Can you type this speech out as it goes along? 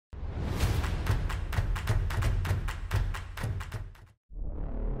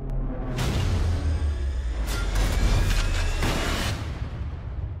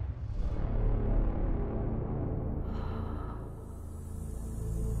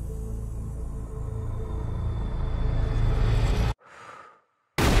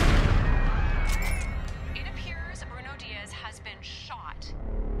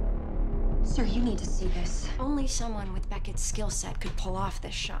you need to see this. Only someone with Beckett's skill set could pull off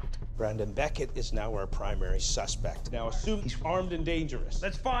this shot. Brandon Beckett is now our primary suspect. Now assume he's armed and dangerous.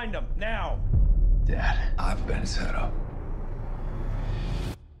 Let's find him, now! Dad, I've been set up.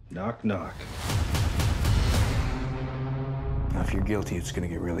 Knock, knock. Now, if you're guilty, it's gonna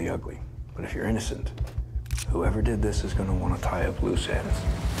get really ugly. But if you're innocent, whoever did this is gonna want to tie up loose ends.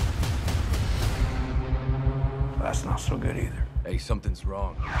 That's not so good either. Hey, something's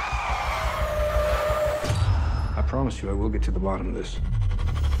wrong. I promise you, I will get to the bottom of this.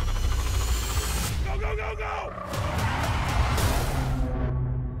 Go, go, go, go!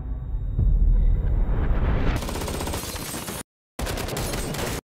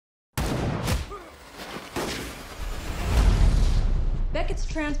 Beckett's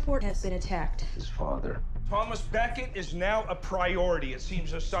transport has been attacked. His father. Thomas Beckett is now a priority. It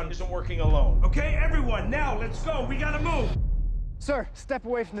seems his son isn't working alone. Okay, everyone, now let's go. We gotta move. Sir, step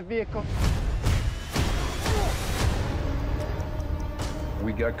away from the vehicle.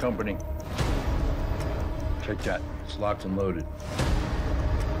 We got company. Check that. It's locked and loaded.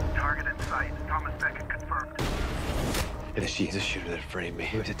 Target in sight. Thomas Beckett confirmed. If she's the shooter that framed me,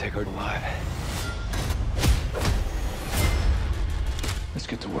 we have to take her alive. Let's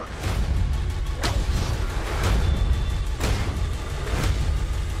get to work.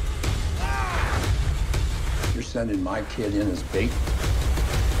 You're sending my kid in as bait?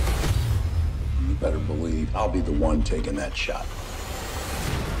 You better believe I'll be the one taking that shot.